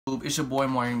It's your boy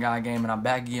Morgan God Game, and I'm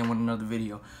back again with another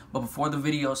video. But before the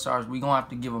video starts, we're gonna have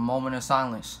to give a moment of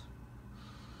silence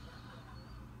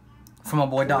for my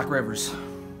boy Doc Rivers.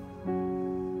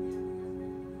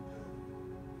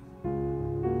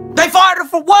 They fired her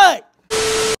for what?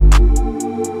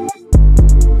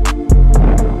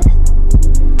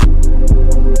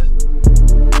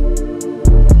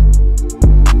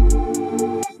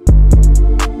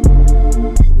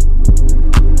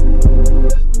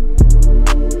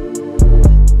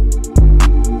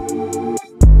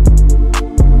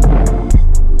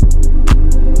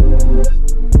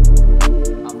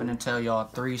 Tell y'all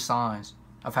 3 signs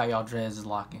of how y'all dreads is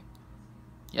locking.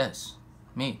 Yes,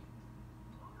 me,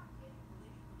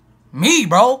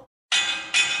 bro.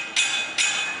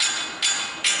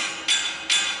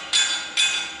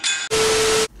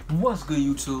 What's good,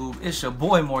 YouTube? It's your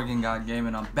boy Morgan God Game,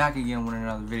 and I'm back again with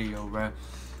another video, bro.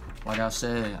 Like I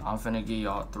said, I'm finna give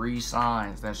y'all 3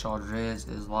 signs that y'all dreads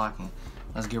is locking.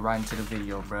 Let's get right into the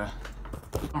video, bro.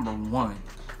 Number 1,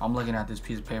 I'm looking at this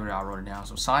piece of paper that I wrote it down.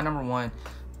 So sign number 1.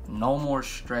 No more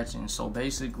stretching. So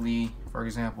basically, for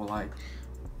example, like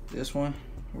this one,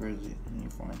 where is it? Let me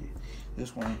find it.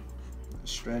 This one is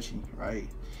stretchy, right?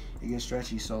 It gets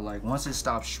stretchy. So like once it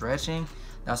stops stretching,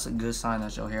 that's a good sign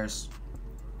that your hair's.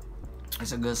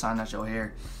 It's a good sign that your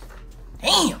hair.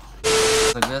 Damn.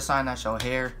 It's a good sign that your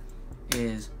hair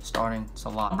is starting to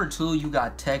lock. Number 2, you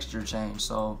got texture change.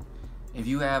 So if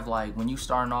you have like when you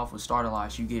starting off with starter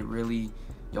locks, you get really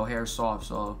your hair soft.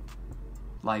 So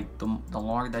like the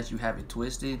longer that you have it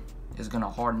twisted, it's gonna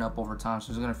harden up over time.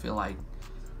 So it's gonna feel like,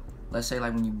 let's say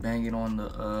like when you bang it on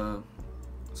the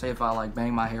say if I like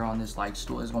bang my hair on this like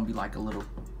stool, it's gonna be like a little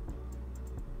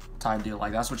type deal.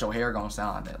 Like that's what your hair gonna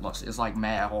sound like. That looks, it's like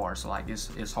mad hard. So like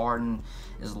it's hardened,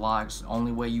 it's locked.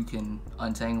 Only way you can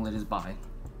untangle it is by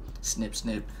snip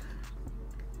snip,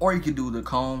 or you could do the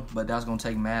comb, but that's gonna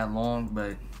take mad long.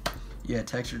 But yeah,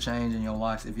 texture change in your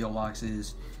locks. If your locks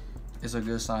is, it's a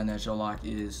good sign that your lock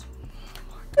is.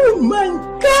 Oh my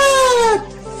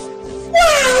God!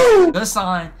 Wow! Good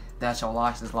sign that your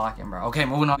locks is locking, bro. Okay,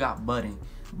 moving on. We got budding.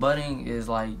 Budding is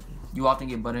like, you often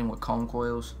get budding with comb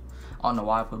coils. I don't know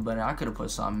why I put budding. I could have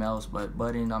put something else, but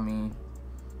budding, I mean,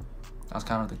 that's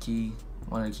kind of the key.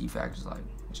 One of the key factors, like,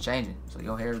 it's changing. So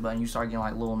your hair is budding. You start getting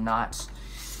like little knots,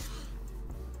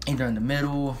 either in the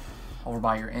middle, over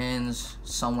by your ends,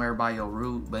 somewhere by your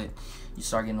root, but you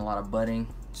start getting a lot of budding.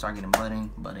 Start getting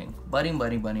budding. At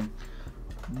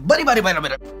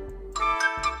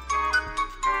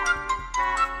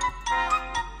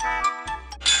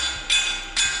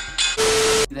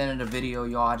the end of the video,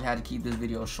 y'all, I had to keep this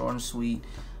video short and sweet.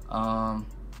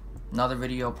 Another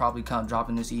video probably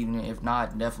dropping this evening. If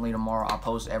not, definitely tomorrow. I'll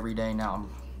post every day now.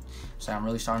 I'm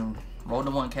really starting road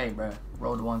to 1K, bro.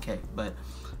 Road to 1K. But you know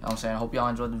what I'm saying? I hope y'all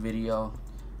enjoyed the video.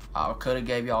 I could have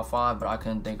gave y'all 5, but I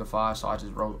couldn't think of 5, so I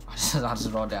just wrote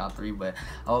down 3. But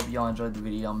I hope y'all enjoyed the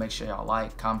video. Make sure y'all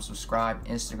like, comment, subscribe.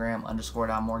 Instagram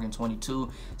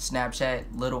 _.morgan22, Snapchat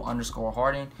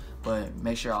 _Harden. But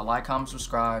make sure y'all like, comment,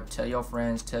 subscribe. Tell your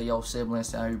friends, tell your siblings,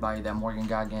 tell everybody that Morgan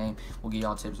God Game will give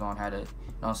y'all tips on how to, you know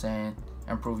what I'm saying,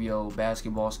 improve your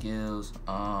basketball skills,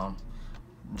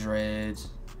 dreads,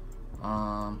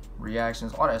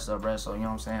 reactions, all that stuff, bro. So you know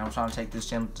what I'm saying, I'm trying to take this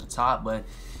channel to the top, but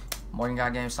Morgan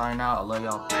God Game signing out. I love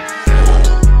y'all.